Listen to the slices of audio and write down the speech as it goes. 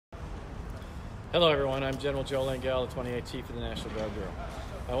Hello everyone, I'm General Joe Lengyel, the 28th Chief of the National Guard Bureau.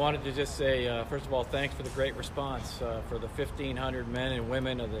 I wanted to just say, first of all, thanks for the great response for the 1,500 men and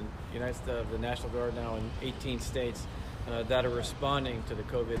women of the National Guard now in 18 states that are responding to the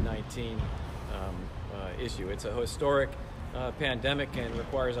COVID-19 issue. It's a historic pandemic and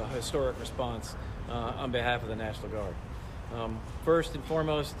requires a historic response on behalf of the National Guard. First and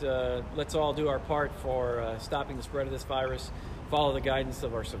foremost, let's all do our part for stopping the spread of this virus. Follow the guidance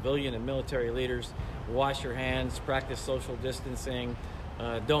of our civilian and military leaders. Wash your hands, practice social distancing,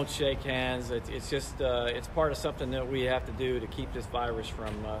 don't shake hands. It's part of something that we have to do to keep this virus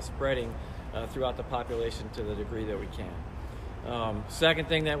from spreading throughout the population to the degree that we can. Second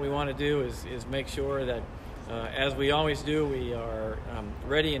thing that we want to do is make sure that, as we always do, we are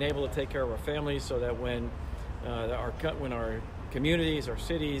ready and able to take care of our families, so that when our communities, our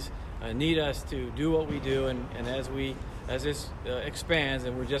cities need us to do what we do, and as this expands,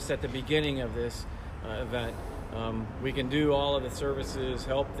 and we're just at the beginning of this event, we can do all of the services,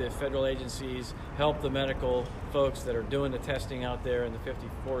 help the federal agencies, help the medical folks that are doing the testing out there in the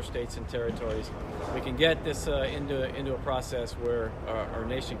 54 states and territories. We can get this into a process where our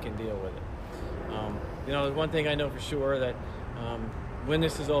nation can deal with it. One thing I know for sure, that when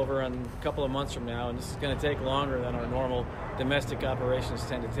this is over, in a couple of months from now, and this is going to take longer than our normal domestic operations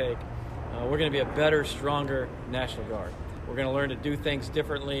tend to take, we're going to be a better, stronger National Guard. We're going to learn to do things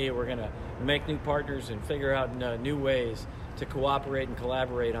differently. We're going to make new partners and figure out new ways to cooperate and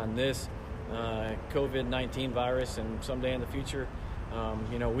collaborate on this COVID-19 virus. And someday in the future,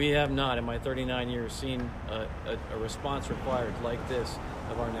 we have not, in my 39 years, seen a response required like this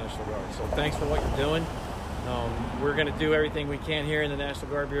of our National Guard. So thanks for what you're doing. We're going to do everything we can here in the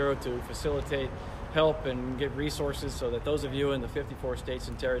National Guard Bureau to facilitate help and get resources so that those of you in the 54 states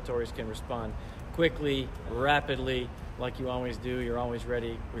and territories can respond quickly, rapidly, like you always do. You're always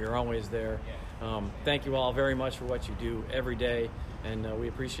ready. You're always there. Thank you all very much for what you do every day, and we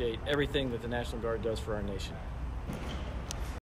appreciate everything that the National Guard does for our nation.